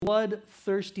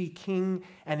bloodthirsty king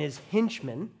and his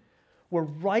henchmen were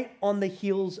right on the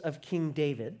heels of King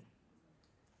David,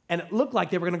 and it looked like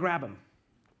they were going to grab him.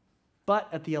 But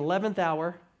at the 11th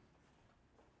hour,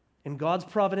 in God's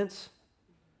providence,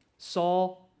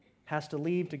 Saul has to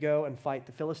leave to go and fight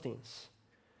the Philistines.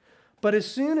 But as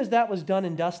soon as that was done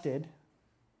and dusted,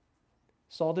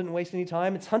 Saul didn't waste any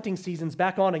time. It's hunting season's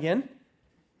back on again,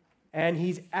 and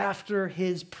he's after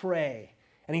his prey.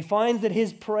 And he finds that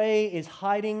his prey is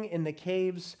hiding in the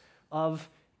caves of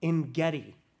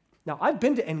En-Gedi. Now, I've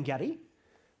been to En-Gedi,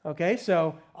 okay?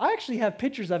 So I actually have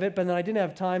pictures of it, but then I didn't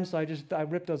have time, so I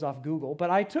ripped those off Google. But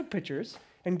I took pictures.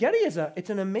 En-Gedi it's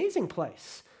an amazing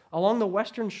place. Along the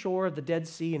western shore of the Dead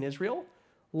Sea in Israel,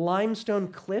 limestone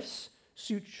cliffs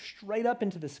shoot straight up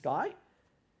into the sky.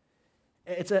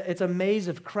 It's a maze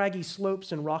of craggy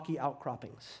slopes and rocky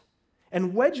outcroppings.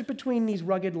 And wedged between these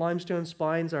rugged limestone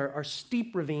spines are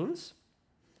steep ravines.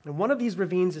 And one of these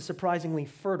ravines is surprisingly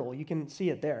fertile. You can see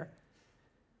it there.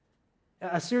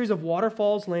 A series of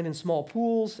waterfalls land in small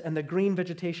pools, and the green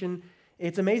vegetation.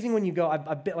 It's amazing when you go.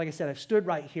 Like I said, I've stood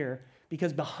right here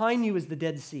because behind you is the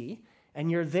Dead Sea,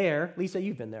 and you're there. Lisa,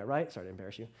 you've been there, right? Sorry to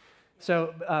embarrass you.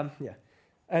 So, yeah.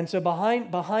 And so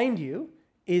behind you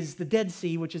is the Dead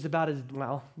Sea, which is about as,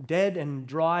 dead and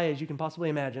dry as you can possibly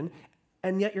imagine.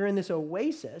 And yet you're in this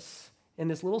oasis in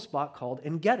this little spot called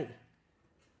En-Gedi.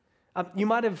 You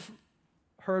might have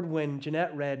heard when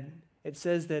Jeanette read, it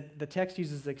says that the text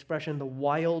uses the expression, the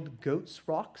wild goats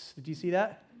rocks. Did you see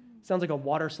that? Sounds like a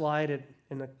water slide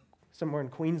somewhere in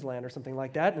Queensland or something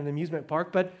like that, in an amusement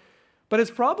park. But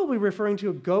it's probably referring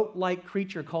to a goat-like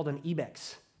creature called an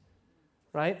ibex,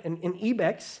 right? And in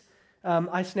ibex,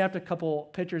 I snapped a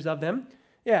couple pictures of them.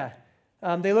 Yeah,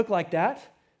 they look like that.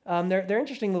 They're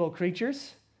interesting little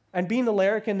creatures. And being the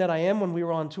larrikin that I am, when we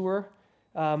were on tour,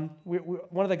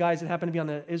 one of the guys that happened to be on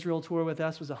the Israel tour with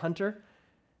us was a hunter.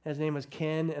 His name was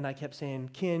Ken, and I kept saying,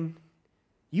 Ken,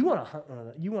 you want to hunt one of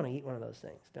those? You want to eat one of those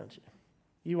things, don't you?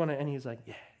 You want to? And he was like,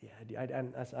 yeah,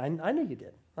 I knew you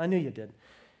did. I knew you did.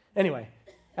 Anyway,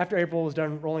 after April was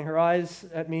done rolling her eyes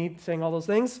at me, saying all those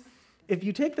things, if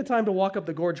you take the time to walk up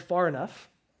the gorge far enough,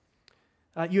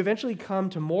 you eventually come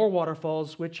to more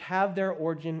waterfalls which have their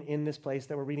origin in this place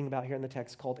that we're reading about here in the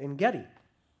text called En-Gedi.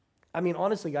 I mean,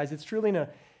 honestly, guys, it's truly an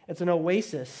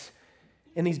oasis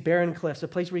in these barren cliffs, a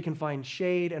place where you can find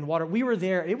shade and water. We were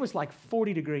there, it was like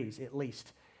 40 degrees at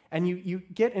least. And you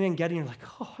get in En-Gedi and you're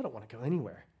like, oh, I don't want to go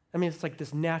anywhere. I mean, it's like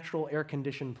this natural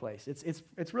air-conditioned place.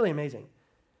 It's really amazing.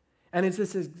 And it's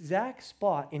this exact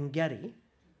spot in En-Gedi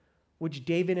which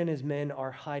David and his men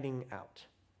are hiding out.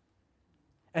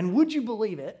 And would you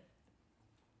believe it?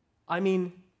 I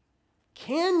mean,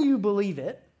 can you believe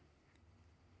it?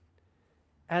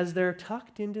 As they're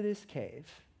tucked into this cave,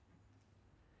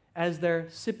 as they're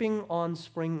sipping on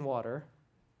spring water,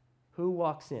 who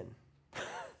walks in?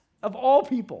 Of all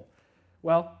people.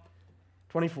 Well,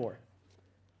 24.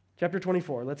 Chapter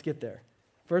 24, let's get there.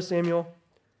 1 Samuel,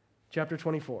 chapter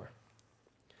 24.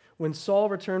 When Saul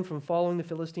returned from following the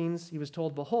Philistines, he was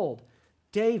told, behold,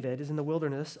 David is in the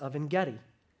wilderness of En-Gedi.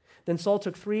 Then Saul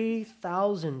took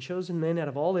 3,000 chosen men out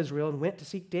of all Israel and went to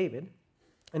seek David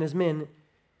and his men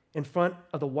in front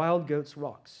of the wild goats'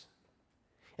 rocks.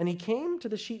 And he came to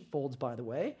the sheepfolds, by the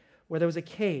way, where there was a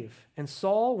cave, and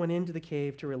Saul went into the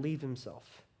cave to relieve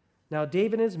himself. Now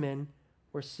David and his men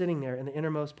were sitting there in the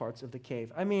innermost parts of the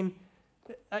cave. I mean,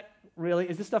 really,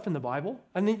 is this stuff in the Bible?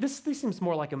 I mean, this seems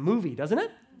more like a movie, doesn't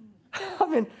it? I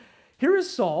mean, here is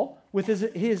Saul with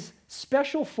his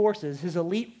special forces, his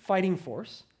elite fighting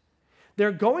force.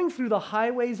 They're going through the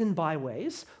highways and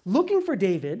byways, looking for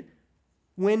David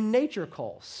when nature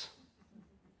calls.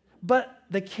 But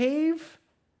the cave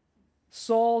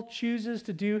Saul chooses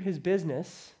to do his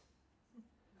business,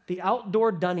 the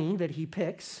outdoor dunny that he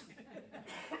picks,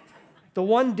 the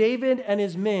one David and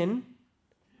his men,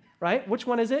 right? Which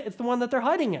one is it? It's the one that they're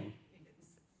hiding in.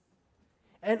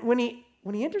 And when he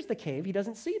enters the cave, he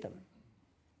doesn't see them,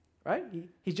 right?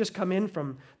 He's just come in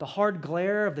from the hard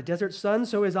glare of the desert sun,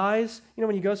 so his eyes,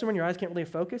 when you go somewhere and your eyes can't really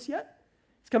focus yet,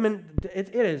 he's come in,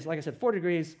 it is, like I said, 40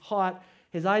 degrees, hot,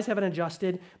 his eyes haven't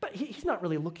adjusted, but he's not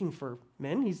really looking for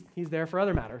men, he's there for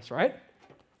other matters, right?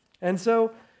 And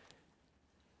so,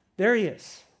 there he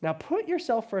is. Now put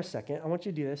yourself for a second, I want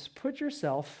you to do this,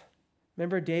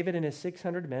 remember David and his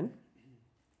 600 men?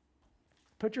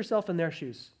 Put yourself in their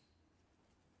shoes.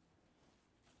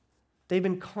 They've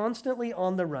been constantly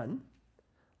on the run,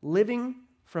 living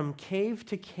from cave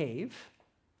to cave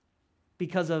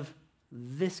because of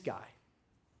this guy.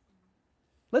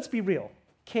 Let's be real.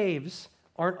 Caves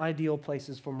aren't ideal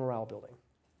places for morale building.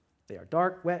 They are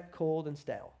dark, wet, cold, and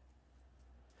stale.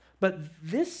 But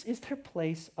this is their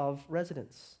place of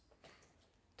residence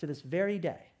to this very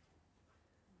day.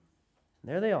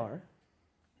 And there they are,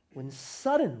 when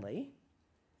suddenly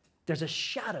there's a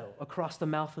shadow across the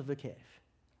mouth of the cave.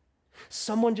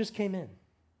 Someone just came in,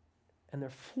 and they're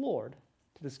floored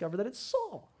to discover that it's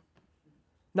Saul.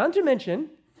 Not to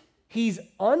mention, he's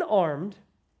unarmed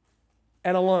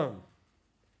and alone.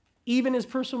 Even his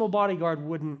personal bodyguard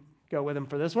wouldn't go with him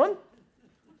for this one.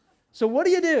 So what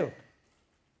do?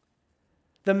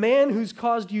 The man who's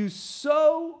caused you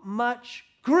so much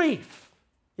grief.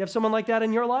 You have someone like that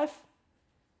in your life?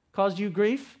 Caused you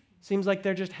grief? Seems like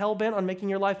they're just hell-bent on making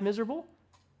your life miserable?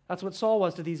 That's what Saul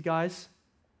was to these guys.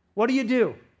 What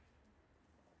do?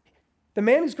 The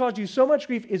man who's caused you so much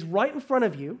grief is right in front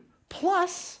of you,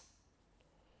 plus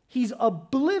he's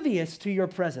oblivious to your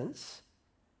presence,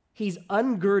 he's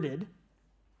ungirded,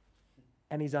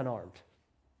 and he's unarmed.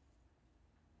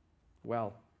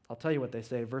 Well, I'll tell you what they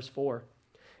say. Verse 4.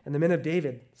 And the men of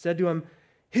David said to him,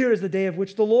 "Here is the day of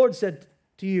which the Lord said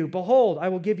to you, behold, I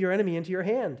will give your enemy into your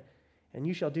hand, and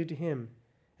you shall do to him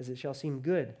as it shall seem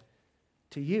good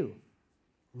to you."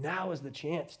 Now is the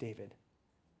chance, David.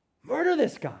 Murder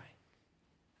this guy.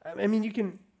 I mean, you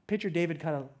can picture David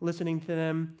kind of listening to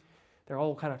them. They're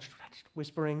all kind of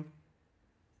whispering.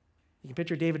 You can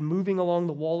picture David moving along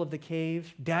the wall of the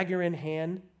cave, dagger in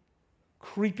hand,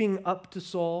 creeping up to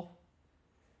Saul.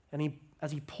 And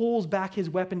as he pulls back his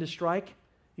weapon to strike,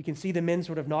 you can see the men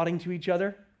sort of nodding to each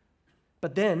other.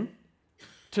 But then,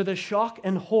 to the shock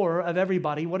and horror of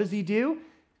everybody, what does he do?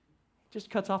 He just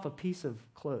cuts off a piece of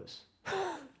clothes.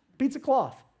 Piece of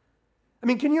cloth. I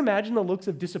mean, can you imagine the looks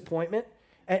of disappointment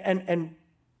and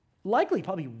likely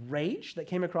probably rage that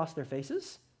came across their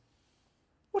faces?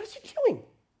 What is he doing?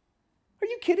 Are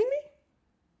you kidding me?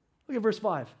 Look at verse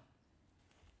 5.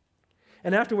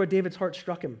 And afterward, David's heart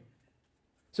struck him.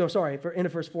 Into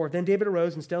verse 4. Then David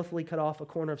arose and stealthily cut off a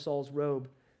corner of Saul's robe.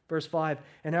 Verse 5.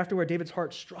 And afterward, David's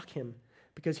heart struck him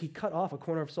because he cut off a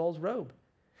corner of Saul's robe.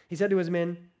 He said to his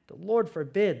men, "The Lord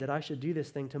forbid that I should do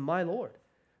this thing to my Lord,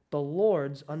 the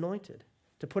Lord's anointed,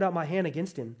 to put out my hand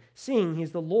against him, seeing he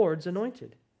is the Lord's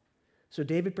anointed." So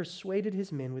David persuaded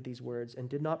his men with these words and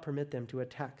did not permit them to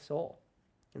attack Saul.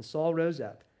 And Saul rose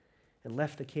up and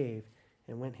left the cave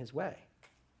and went his way.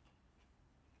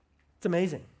 It's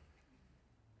amazing.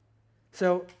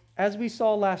 So, as we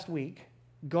saw last week,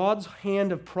 God's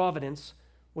hand of providence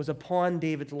was upon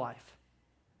David's life.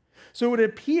 So it would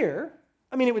appear,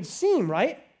 it would seem,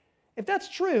 right? If that's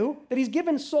true, that he's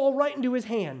given Saul right into his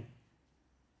hand.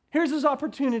 Here's his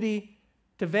opportunity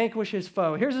to vanquish his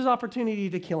foe. Here's his opportunity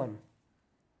to kill him.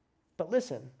 But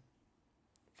listen,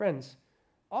 friends,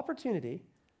 opportunity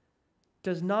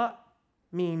does not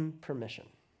mean permission.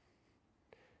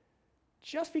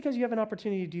 Just because you have an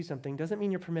opportunity to do something doesn't mean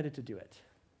you're permitted to do it.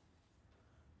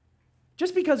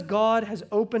 Just because God has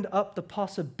opened up the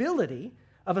possibility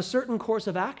of a certain course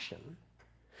of action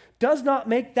does not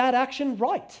make that action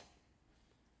right.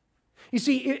 You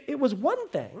see, it was one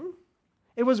thing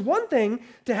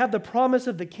to have the promise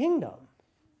of the kingdom,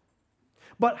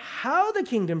 but how the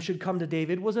kingdom should come to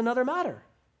David was another matter.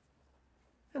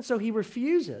 And so he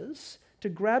refuses to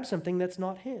grab something that's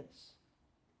not his.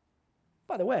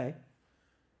 By the way,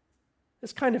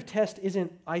 this kind of test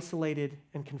isn't isolated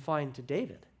and confined to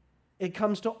David. It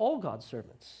comes to all God's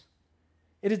servants.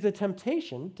 It is the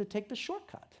temptation to take the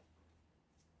shortcut.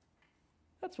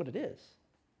 That's what it is.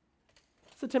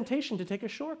 It's the temptation to take a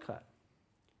shortcut.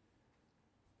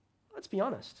 Let's be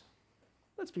honest.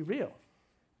 Let's be real.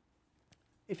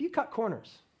 If you cut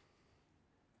corners,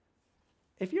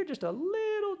 if you're just a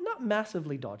little, not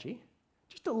massively dodgy,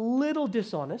 just a little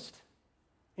dishonest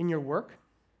in your work,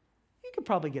 you could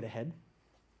probably get ahead.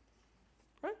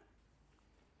 Right?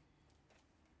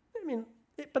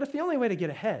 But if the only way to get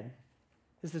ahead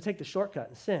is to take the shortcut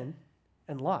and sin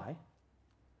and lie,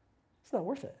 it's not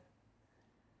worth it.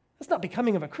 That's not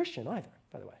becoming of a Christian either,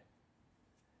 by the way.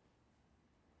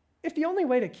 If the only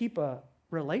way to keep a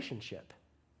relationship,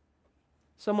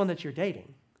 someone that you're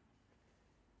dating,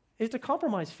 is to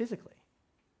compromise physically,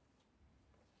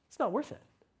 it's not worth it.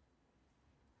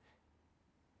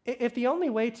 If the only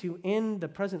way to end the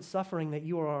present suffering that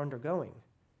you are undergoing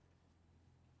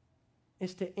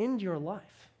is to end your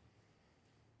life,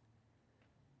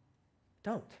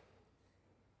 don't.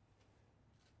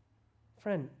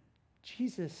 Friend,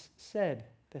 Jesus said,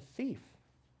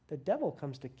 the devil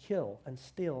comes to kill and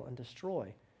steal and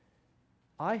destroy.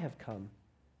 I have come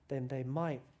that they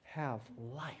might have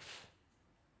life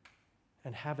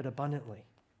and have it abundantly.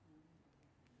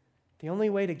 The only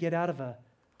way to get out of a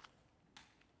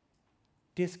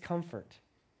discomfort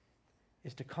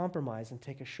is to compromise and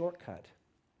take a shortcut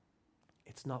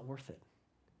it's not worth it.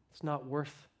 It's not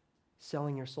worth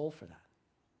selling your soul for that.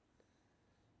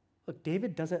 Look,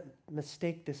 David doesn't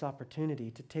mistake this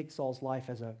opportunity to take Saul's life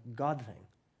as a God thing.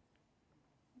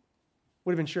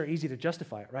 Would have been sure easy to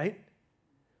justify it, right?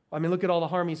 I mean, look at all the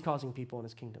harm he's causing people in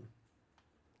his kingdom.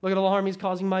 Look at all the harm he's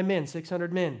causing my men,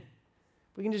 600 men.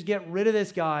 If we can just get rid of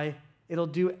this guy, it'll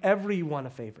do everyone a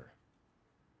favor.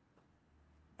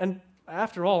 And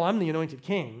after all, I'm the anointed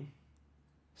king,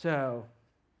 and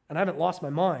I haven't lost my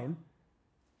mind.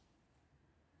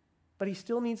 But he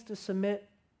still needs to submit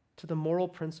to the moral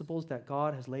principles that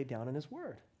God has laid down in his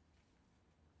word.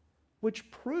 Which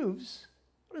proves,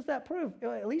 what does that prove? It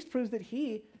at least proves that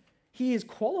he is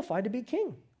qualified to be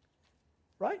king,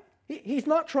 right? He's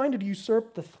not trying to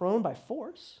usurp the throne by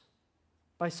force,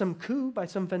 by some coup, by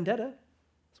some vendetta.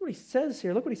 That's what he says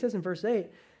here. Look what he says in verse 8.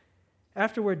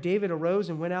 Afterward, David arose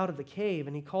and went out of the cave,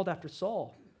 and he called after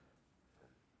Saul,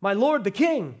 "My lord, the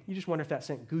king." You just wonder if that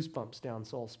sent goosebumps down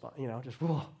Saul's spine, just,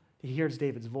 whoa. He hears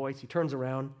David's voice. He turns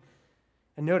around.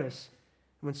 And notice,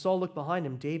 when Saul looked behind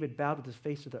him, David bowed with his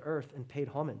face to the earth and paid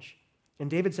homage. And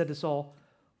David said to Saul,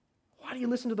 "Why do you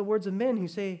listen to the words of men who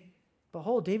say,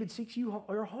 'Behold, David seeks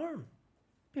your harm'?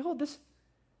 Behold,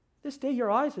 this day your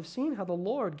eyes have seen how the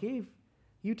Lord gave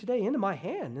you today into my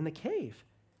hand in the cave.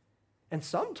 And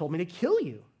some told me to kill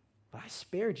you, but I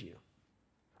spared you.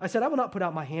 I said, I will not put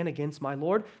out my hand against my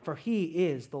Lord, for he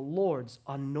is the Lord's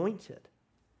anointed.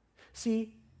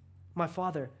 See, my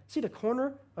father, see the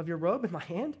corner of your robe in my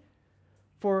hand?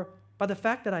 For by the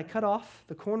fact that I cut off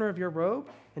the corner of your robe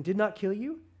and did not kill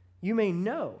you, you may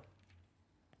know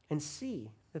and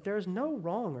see that there is no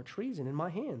wrong or treason in my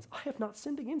hands. I have not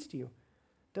sinned against you,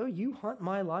 though you hunt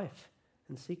my life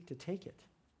and seek to take it."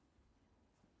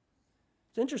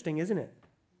 It's interesting, isn't it?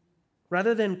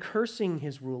 Rather than cursing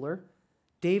his ruler,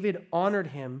 David honored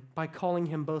him by calling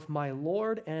him both my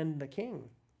Lord and the king.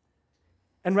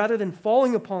 And rather than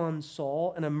falling upon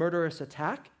Saul in a murderous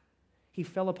attack, he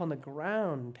fell upon the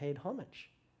ground and paid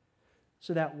homage.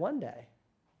 So that one day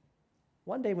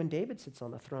when David sits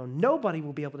on the throne, nobody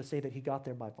will be able to say that he got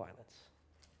there by violence.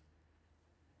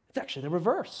 It's actually the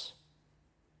reverse.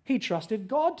 He trusted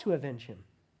God to avenge him.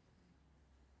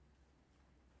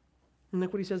 And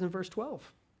look what he says in verse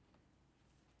 12.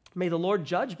 "May the Lord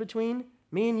judge between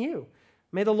me and you.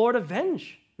 May the Lord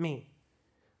avenge me.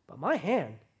 But my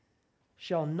hand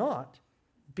shall not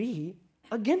be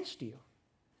against you."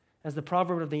 As the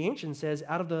proverb of the ancient says,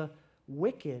 out of the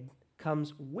wicked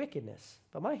comes wickedness,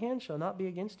 but my hand shall not be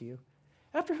against you.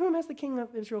 After whom has the king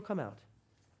of Israel come out?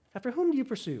 After whom do you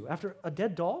pursue? After a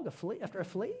dead dog, after a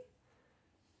flea?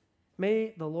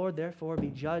 May the Lord therefore be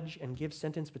judge and give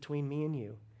sentence between me and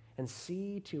you, and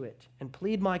see to it, and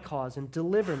plead my cause, and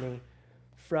deliver me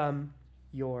from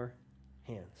your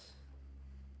hands.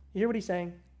 You hear what he's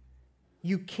saying?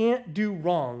 You can't do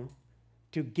wrong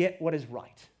to get what is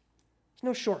right. There's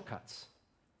no shortcuts.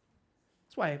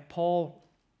 That's why Paul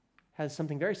has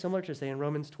something very similar to say in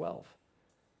Romans 12.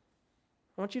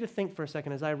 I want you to think for a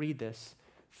second as I read this.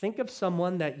 Think of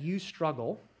someone that you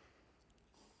struggle.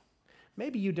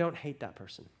 Maybe you don't hate that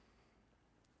person,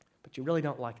 but you really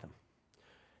don't like them.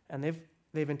 And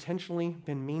they've intentionally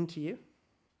been mean to you.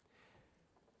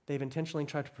 They've intentionally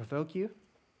tried to provoke you.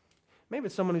 Maybe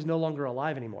it's someone who's no longer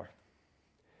alive anymore,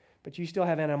 but you still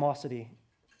have animosity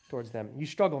towards them. You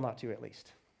struggle not to, at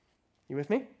least. You with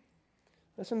me?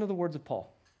 Listen to the words of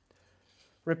Paul.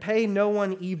 "Repay no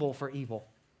one evil for evil,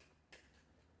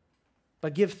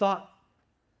 but give thought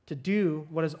to do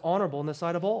what is honorable in the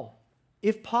sight of all.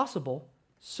 If possible,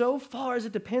 so far as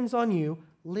it depends on you,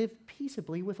 live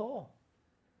peaceably with all.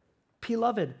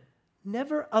 Beloved,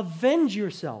 never avenge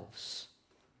yourselves,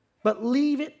 but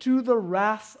leave it to the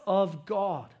wrath of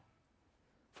God.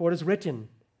 For it is written,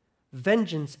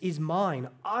 'Vengeance is mine,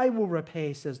 I will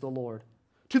repay,' says the Lord.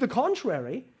 To the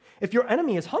contrary, if your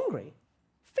enemy is hungry,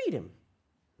 feed him.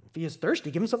 If he is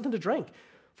thirsty, give him something to drink.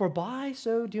 For by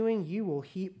so doing, you will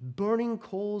heap burning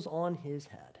coals on his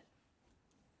head.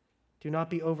 Do not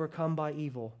be overcome by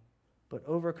evil, but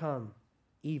overcome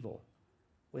evil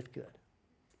with good."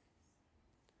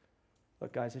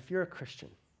 Look, guys, if you're a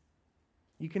Christian,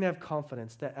 you can have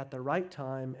confidence that at the right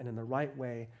time and in the right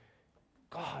way,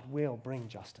 God will bring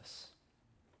justice.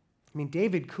 I mean,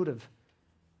 David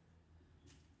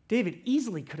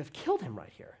easily could have killed him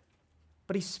right here,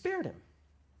 but he spared him.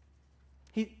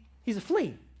 He's a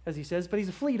flea, as he says, but he's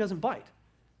a flea who doesn't bite.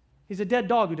 He's a dead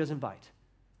dog who doesn't bite.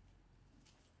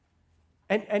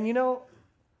 And you know,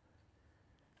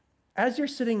 as you're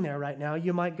sitting there right now,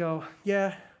 you might go,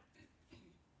 yeah,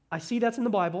 I see that's in the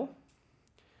Bible,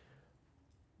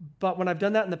 but when I've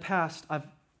done that in the past, I've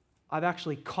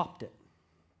actually copped it.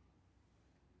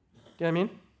 Do you know what I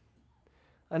mean?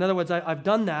 In other words, I've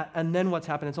done that, and then what's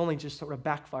happened? It's only just sort of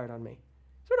backfired on me.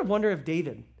 Sort of wonder if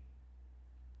David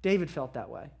felt that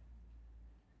way.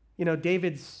 You know,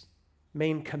 David's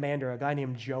main commander, a guy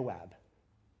named Joab,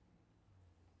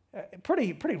 a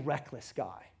pretty reckless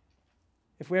guy.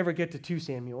 If we ever get to 2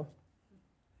 Samuel,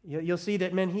 you'll see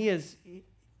that, man,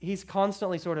 he's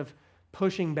constantly sort of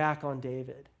pushing back on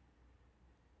David.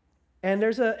 And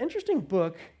there's an interesting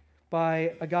book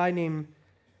by a guy named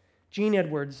Gene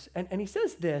Edwards, and he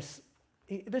says this.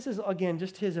 This is, again,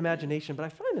 just his imagination, but I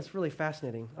find this really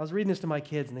fascinating. I was reading this to my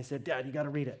kids, and they said, Dad, you got to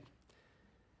read it.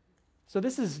 So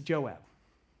this is Joab.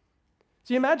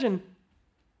 So you imagine,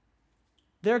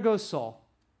 there goes Saul.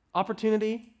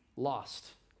 Opportunity lost.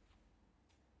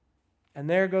 And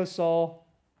there goes Saul,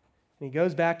 and he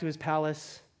goes back to his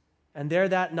palace, and there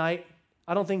that night,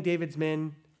 I don't think David's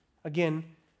men, again,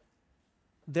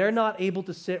 they're not able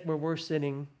to sit where we're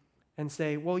sitting and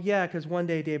say, well, yeah, because one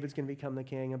day David's going to become the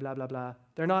king and blah, blah, blah.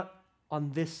 They're not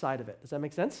on this side of it. Does that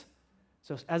make sense?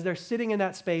 So as they're sitting in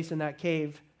that space, in that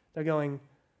cave, they're going,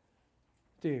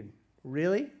 dude,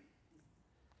 really?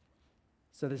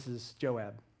 So this is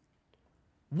Joab.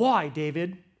 Why,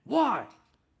 David? Why?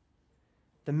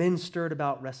 The men stirred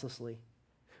about restlessly.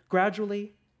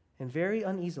 Gradually and very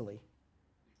uneasily,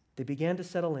 they began to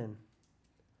settle in.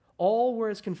 All were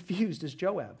as confused as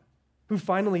Joab, who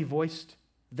finally voiced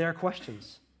their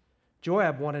questions.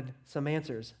 Joab wanted some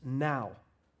answers now.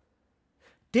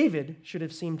 David should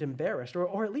have seemed embarrassed,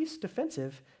 or at least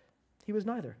defensive. He was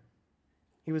neither.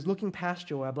 He was looking past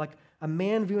Joab like a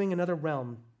man viewing another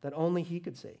realm that only he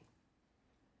could see.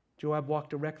 Joab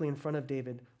walked directly in front of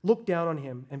David, looked down on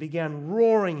him, and began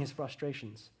roaring his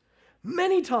frustrations.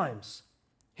 Many times,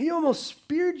 he almost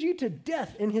speared you to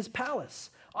death in his palace.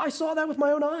 I saw that with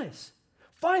my own eyes.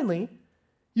 Finally,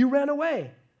 you ran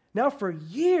away. Now for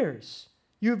years,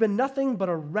 you have been nothing but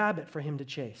a rabbit for him to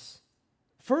chase.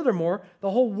 Furthermore,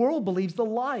 the whole world believes the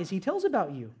lies he tells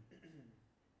about you.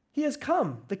 He has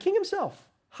come, the king himself,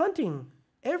 hunting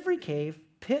every cave,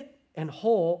 pit, and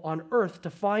hole on earth to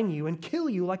find you and kill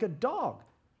you like a dog.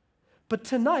 But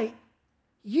tonight,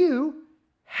 you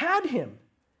had him.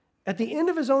 At the end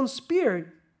of his own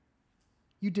spear,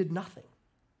 you did nothing.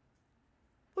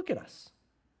 Look at us.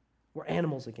 We're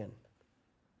animals again.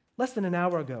 Less than an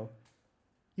hour ago,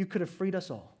 you could have freed us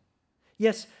all.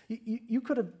 Yes, you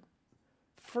could have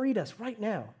freed us right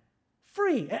now.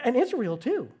 Free, and Israel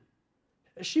too.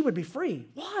 She would be free.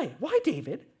 Why? Why,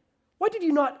 David? Why did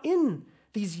you not end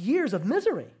these years of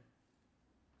misery?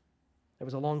 There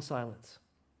was a long silence.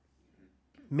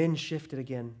 Men shifted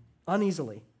again,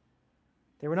 uneasily.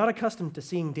 They were not accustomed to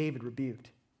seeing David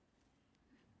rebuked.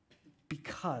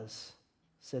 Because,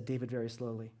 said David very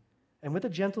slowly, and with a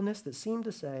gentleness that seemed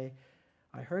to say,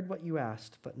 I heard what you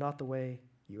asked, but not the way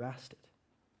you asked it.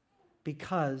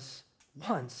 Because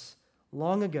once,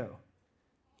 long ago,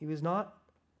 he was not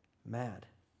mad.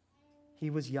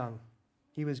 He was young.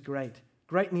 He was great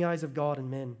in the eyes of God and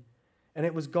men. And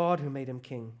it was God who made him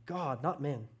king. God, not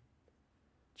men.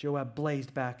 Joab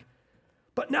blazed back.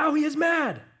 But now he is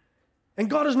mad, and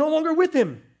God is no longer with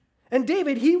him. And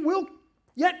David, he will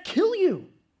yet kill you.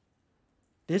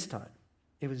 This time,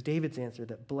 it was David's answer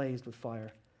that blazed with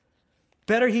fire.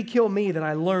 Better he kill me than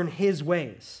I learn his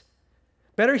ways.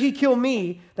 Better he kill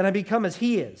me than I become as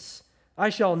he is. I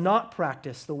shall not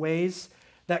practice the ways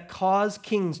that cause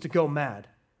kings to go mad.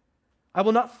 I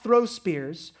will not throw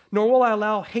spears, nor will I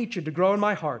allow hatred to grow in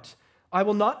my heart. I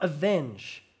will not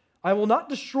avenge. I will not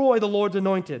destroy the Lord's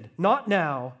anointed. Not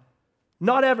now,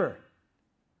 not ever.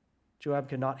 Joab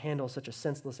could not handle such a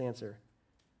senseless answer.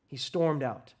 He stormed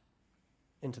out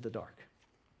into the dark.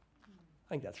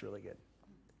 I think that's really good.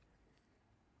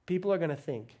 People are going to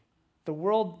think. The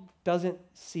world doesn't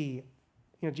see,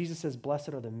 Jesus says,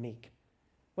 blessed are the meek.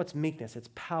 What's meekness? It's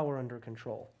power under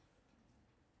control.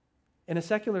 In a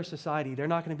secular society, they're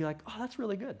not going to be like, oh, that's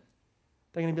really good.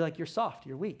 They're going to be like, you're soft,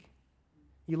 you're weak.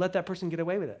 You let that person get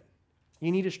away with it.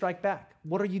 You need to strike back.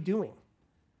 What are you doing?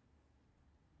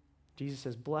 Jesus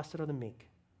says, blessed are the meek.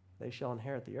 They shall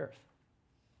inherit the earth.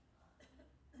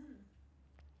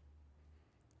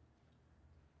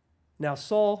 Now,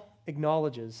 Saul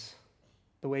acknowledges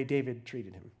the way David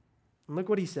treated him. And look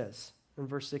what he says in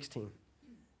verse 16.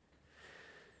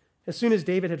 As soon as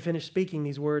David had finished speaking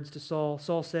these words to Saul,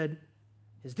 Saul said,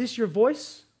 is this your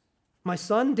voice, my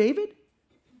son David?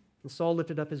 And Saul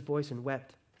lifted up his voice and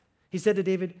wept. He said to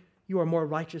David, you are more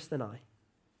righteous than I,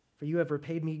 for you have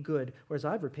repaid me good, whereas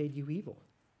I've repaid you evil.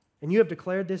 And you have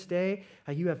declared this day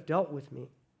how you have dealt with me,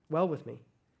 well with me,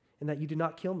 and that you did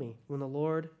not kill me when the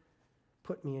Lord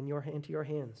put me into your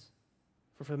hands.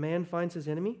 For if a man finds his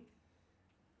enemy,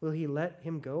 will he let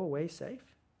him go away safe?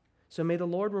 So may the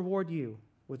Lord reward you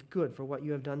with good for what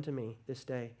you have done to me this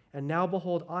day. And now,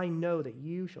 behold, I know that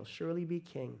you shall surely be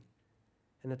king,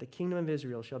 and that the kingdom of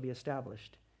Israel shall be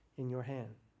established in your hand.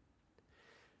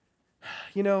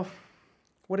 You know,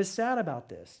 what is sad about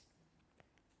this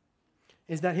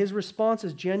is that his response,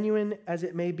 as genuine as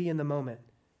it may be in the moment,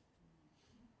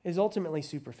 is ultimately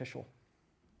superficial.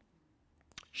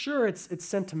 Sure, it's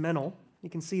sentimental. You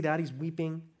can see that. He's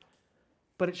weeping.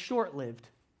 But it's short-lived.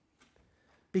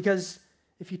 Because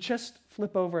if you just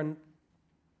flip over in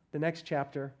the next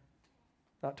chapter,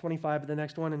 not 25, but the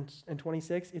next one in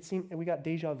 26, it seemed we got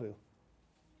deja vu.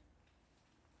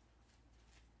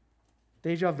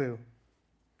 Deja vu.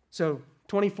 So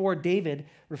 24, David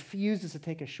refuses to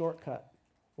take a shortcut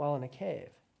while in a cave.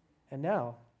 And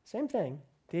now, same thing.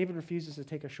 David refuses to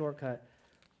take a shortcut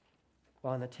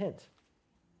while in a tent.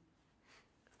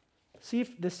 See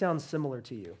if this sounds similar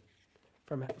to you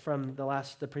from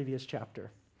the previous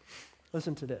chapter.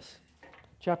 Listen to this.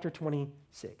 Chapter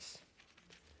 26.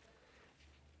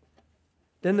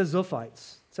 Then the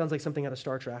Ziphites, sounds like something out of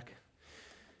Star Trek.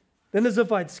 Then the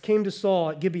Ziphites came to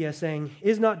Saul at Gibeah, saying,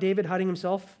 "Is not David hiding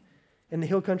himself in the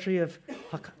hill country of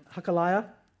Hakaliah,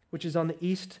 which is on the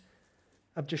east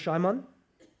of Jeshimon?"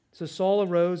 So Saul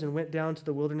arose and went down to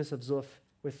the wilderness of Zuph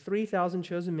with 3,000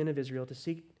 chosen men of Israel to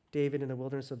seek David in the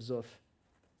wilderness of Zuph.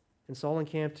 And Saul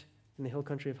encamped in the hill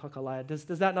country of Hakaliah. Does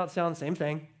that not sound the same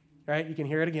thing? Right? You can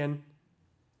hear it again.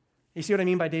 You see what I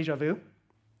mean by deja vu?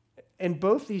 In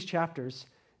both these chapters,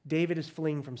 David is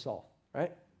fleeing from Saul,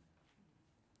 right?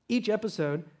 Each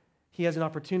episode, he has an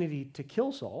opportunity to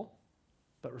kill Saul,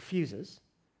 but refuses.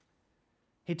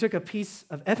 He took a piece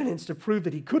of evidence to prove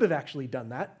that he could have actually done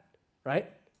that,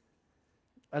 right?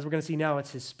 As we're going to see now,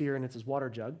 it's his spear and it's his water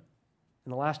jug. In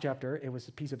the last chapter, it was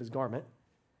a piece of his garment.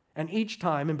 And each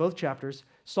time, in both chapters,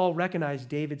 Saul recognized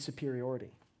David's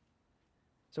superiority.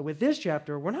 So with this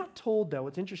chapter, we're not told, though,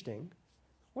 it's interesting,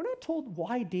 we're not told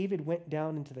why David went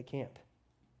down into the camp.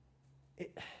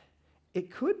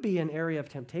 It could be an area of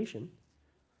temptation.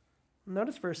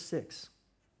 Notice verse 6.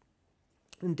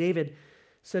 And David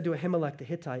said to Ahimelech the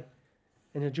Hittite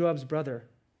and to Joab's brother,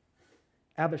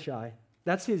 Abishai,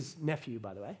 that's his nephew,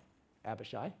 by the way,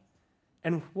 Abishai.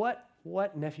 And what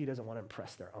nephew doesn't want to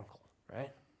impress their uncle,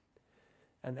 right?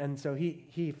 And so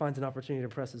he finds an opportunity to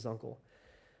impress his uncle.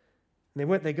 And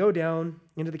they go down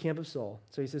into the camp of Saul.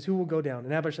 So he says, "Who will go down?"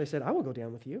 And Abishai said, "I will go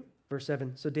down with you." Verse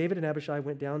 7, so David and Abishai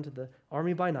went down to the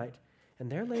army by night, and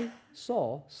there lay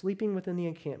Saul sleeping within the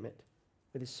encampment,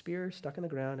 with his spear stuck in the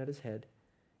ground at his head,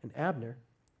 and Abner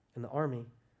and the army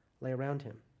lay around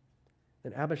him.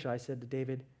 Then Abishai said to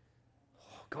David,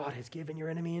 "Oh, God has given your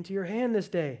enemy into your hand this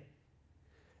day."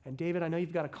 And David, I know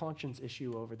you've got a conscience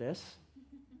issue over this.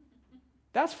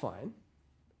 That's fine.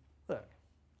 Look,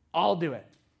 I'll do it.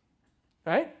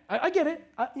 Right? I get it.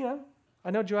 I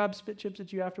know Joab spit chips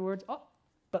at you afterwards.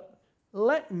 But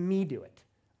let me do it.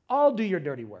 I'll do your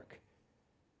dirty work.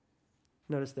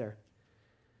 Notice there.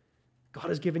 God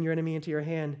has given your enemy into your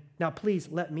hand. Now please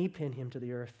let me pin him to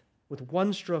the earth with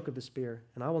one stroke of the spear,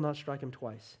 and I will not strike him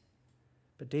twice.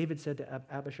 But David said to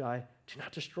Abishai, "Do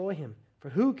not destroy him, for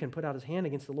who can put out his hand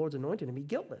against the Lord's anointed and be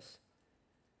guiltless?"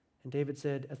 And David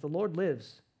said, "As the Lord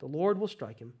lives, the Lord will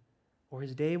strike him, or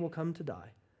his day will come to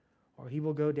die, or he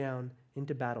will go down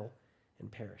into battle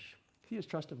and perish." See his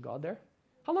trust of God there?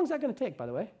 How long is that going to take, by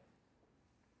the way?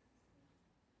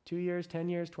 2 years, 10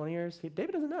 years, 20 years?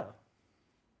 David doesn't know.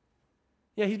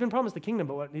 Yeah, he's been promised the kingdom,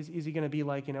 but what, is he going to be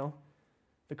like,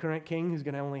 the current king who's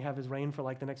going to only have his reign for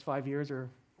like the next 5 years or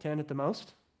 10 at the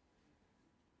most?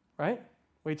 Right?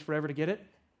 Waits forever to get it?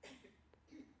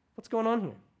 What's going on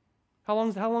here? How long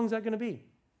is that going to be?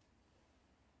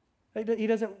 He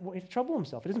doesn't trouble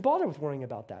himself. He doesn't bother with worrying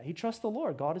about that. He trusts the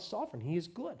Lord. God is sovereign. He is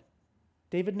good.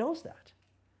 David knows that.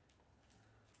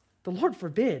 The Lord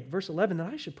forbid, verse 11,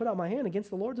 that I should put out my hand against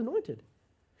the Lord's anointed.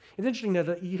 It's interesting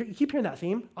that you keep hearing that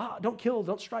theme. Don't kill,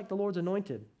 don't strike the Lord's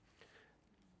anointed.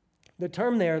 The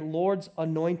term there, Lord's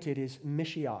anointed, is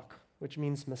Mashiach, which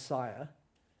means Messiah,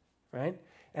 right?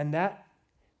 And that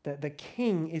the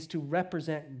king is to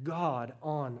represent God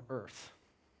on earth.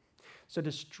 So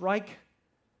to strike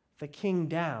the king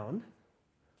down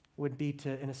would be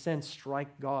to, in a sense,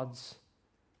 strike God's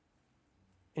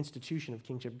institution of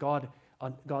kingship,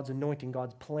 God's anointing,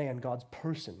 God's plan, God's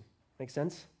person. Make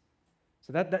sense?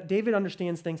 So that David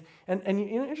understands things. And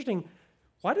interesting,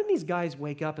 why didn't these guys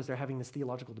wake up as they're having this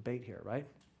theological debate here, right?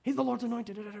 He's the Lord's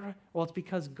anointed. Well, it's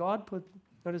because God put,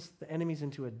 notice, the enemies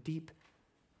into a deep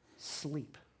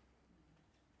sleep.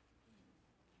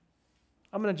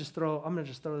 I'm gonna just throw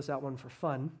this out one for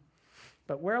fun.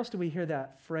 But where else do we hear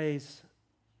that phrase,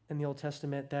 in the Old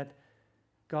Testament that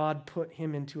God put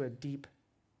him into a deep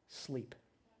sleep.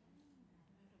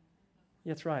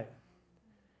 That's right.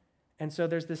 And so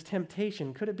there's this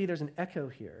temptation. Could it be there's an echo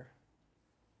here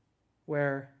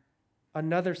where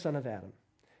another son of Adam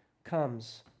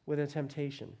comes with a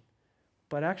temptation,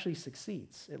 but actually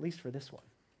succeeds, at least for this one?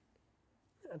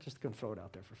 I'm just going to throw it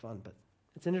out there for fun, but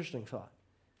it's an interesting thought.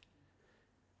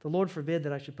 The Lord forbid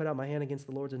that I should put out my hand against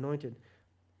the Lord's anointed,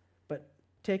 but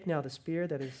take now the spear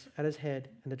that is at his head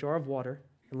and the jar of water,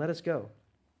 and let us go.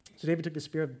 So David took the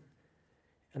spear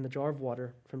and the jar of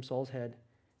water from Saul's head,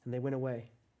 and they went away.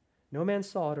 No man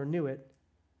saw it or knew it,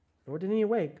 nor did any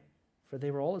awake, for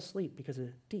they were all asleep, because a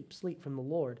deep sleep from the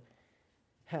Lord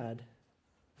had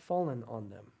fallen on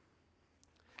them.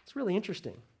 It's really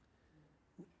interesting.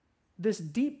 This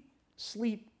deep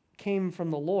sleep came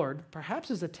from the Lord, perhaps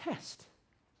as a test.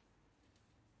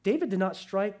 David did not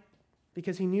strike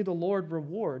because he knew the Lord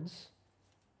rewards.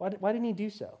 Why didn't he do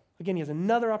so? Again, he has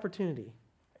another opportunity.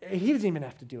 He doesn't even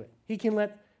have to do it. He can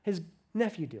let his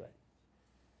nephew do it.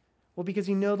 Well, because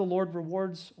he knew the Lord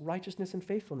rewards righteousness and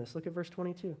faithfulness. Look at verse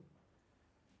 22.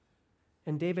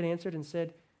 And David answered and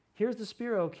said, here's the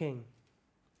spear, O king.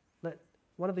 Let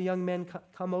one of the young men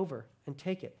come over and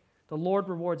take it. The Lord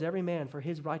rewards every man for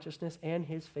his righteousness and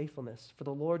his faithfulness. For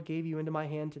the Lord gave you into my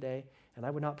hand today, and I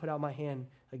would not put out my hand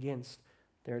against,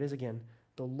 there it is again,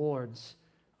 the Lord's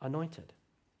anointed.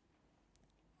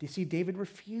 Do you see, David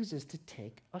refuses to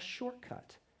take a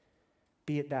shortcut,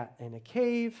 be it that in a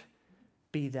cave,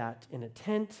 be that in a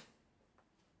tent.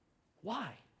 Why?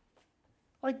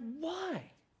 Why?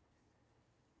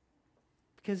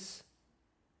 Because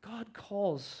God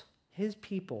calls his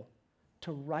people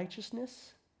to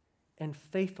righteousness and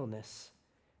faithfulness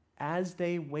as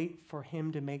they wait for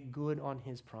him to make good on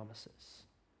his promises.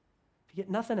 If you get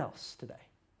nothing else today,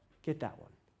 get that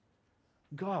one.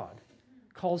 God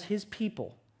calls his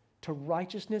people to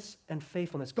righteousness and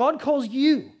faithfulness. God calls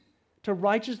you to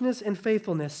righteousness and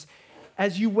faithfulness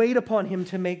as you wait upon him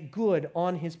to make good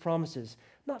on his promises,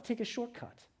 not take a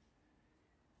shortcut.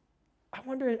 I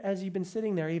wonder, as you've been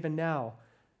sitting there even now,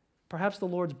 perhaps the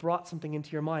Lord's brought something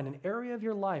into your mind, an area of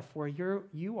your life where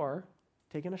you are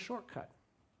taking a shortcut,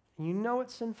 and you know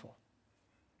it's sinful.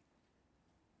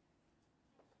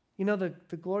 You know, the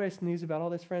glorious news about all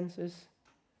this, friends, is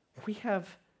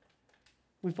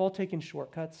we've all taken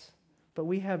shortcuts, but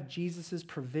we have Jesus'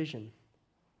 provision,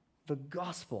 the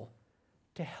gospel,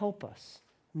 to help us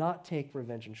not take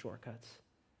revenge and shortcuts.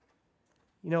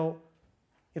 You know,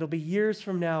 it'll be years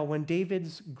from now when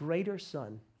David's greater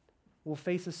son will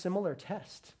face a similar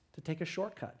test to take a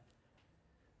shortcut.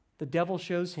 The devil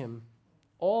shows him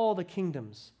all the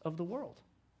kingdoms of the world.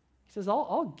 He says,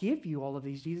 I'll give you all of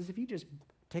these, Jesus, if you just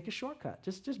take a shortcut.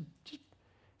 Just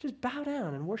bow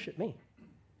down and worship me.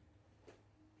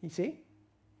 You see?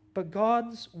 But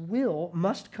God's will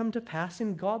must come to pass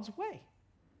in God's way.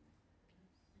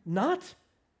 Not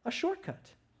a shortcut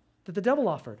that the devil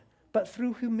offered, but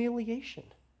through humiliation,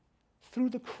 through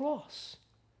the cross,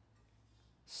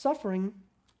 suffering,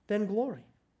 then glory.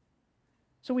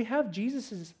 So we have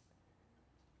Jesus'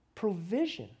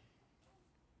 provision,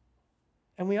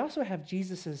 and we also have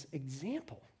Jesus'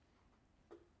 example.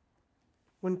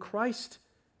 When Christ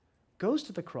goes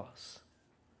to the cross,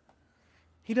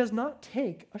 he does not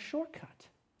take a shortcut.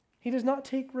 He does not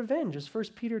take revenge, as 1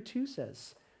 Peter 2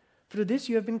 says. For to this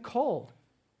you have been called,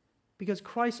 because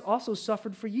Christ also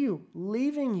suffered for you,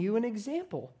 leaving you an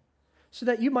example, so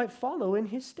that you might follow in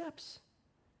his steps.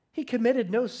 He committed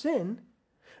no sin,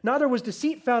 neither was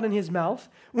deceit found in his mouth.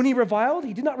 When he reviled,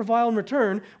 he did not revile in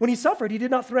return. When he suffered, he did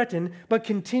not threaten, but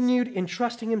continued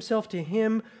entrusting himself to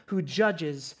him who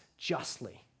judges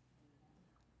justly.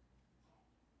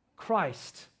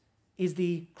 Christ is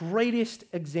the greatest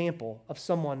example of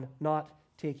someone not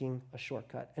taking a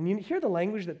shortcut. And you hear the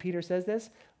language that Peter says this?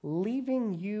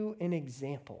 Leaving you an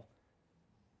example.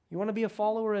 You want to be a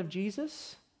follower of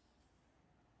Jesus?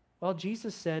 Well,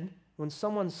 Jesus said, when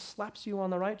someone slaps you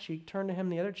on the right cheek, turn to him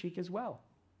the other cheek as well.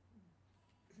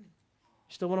 You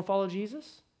still want to follow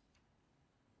Jesus?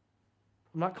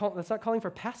 That's not calling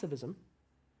for passivism,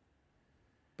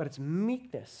 but it's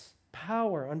meekness,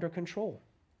 power under control.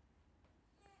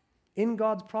 In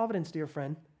God's providence, dear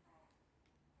friend,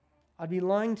 I'd be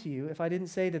lying to you if I didn't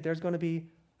say that there's going to be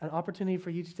an opportunity for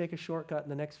you to take a shortcut in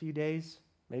the next few days,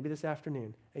 maybe this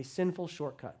afternoon, a sinful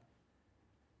shortcut.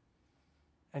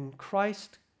 And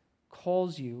Christ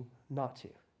calls you not to.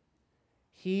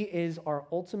 He is our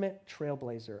ultimate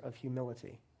trailblazer of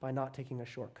humility by not taking a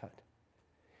shortcut.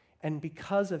 And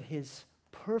because of his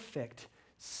perfect,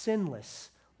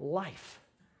 sinless life,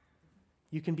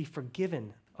 you can be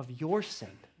forgiven of your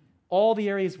sin all the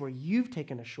areas where you've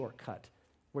taken a shortcut,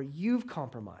 where you've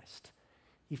compromised.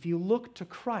 If you look to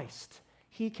Christ,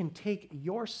 he can take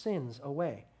your sins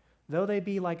away. Though they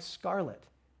be like scarlet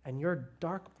and you're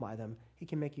dark by them, he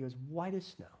can make you as white as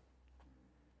snow.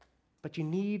 But you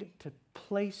need to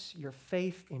place your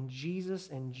faith in Jesus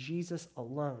and Jesus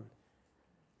alone.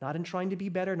 Not in trying to be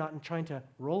better, not in trying to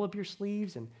roll up your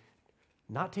sleeves and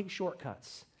not take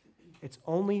shortcuts. It's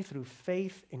only through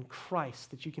faith in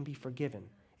Christ that you can be forgiven.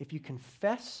 If you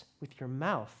confess with your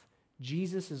mouth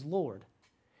Jesus is Lord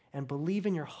and believe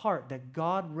in your heart that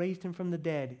God raised him from the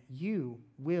dead, you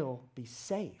will be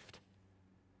saved.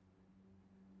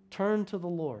 Turn to the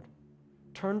Lord.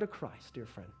 Turn to Christ, dear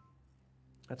friend.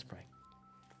 Let's pray.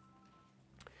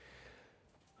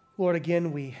 Lord,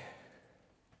 again, we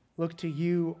look to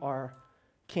you, our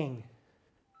King,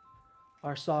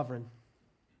 our sovereign,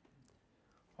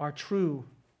 our true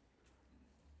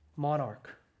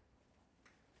monarch.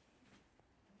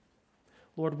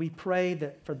 Lord, we pray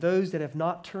that for those that have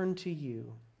not turned to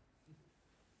you,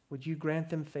 would you grant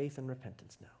them faith and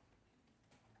repentance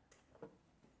now?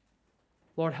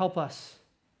 Lord, help us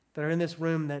that are in this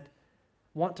room that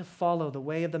want to follow the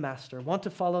way of the Master, want to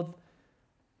follow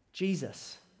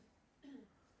Jesus.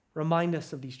 Remind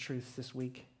us of these truths this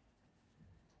week.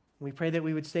 We pray that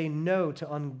we would say no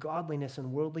to ungodliness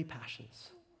and worldly passions.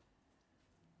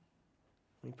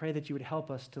 We pray that you would help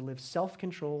us to live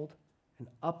self-controlled and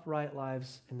upright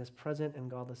lives in this present and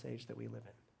godless age that we live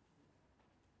in.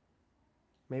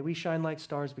 May we shine like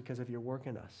stars because of your work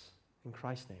in us. In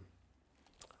Christ's name,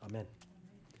 amen.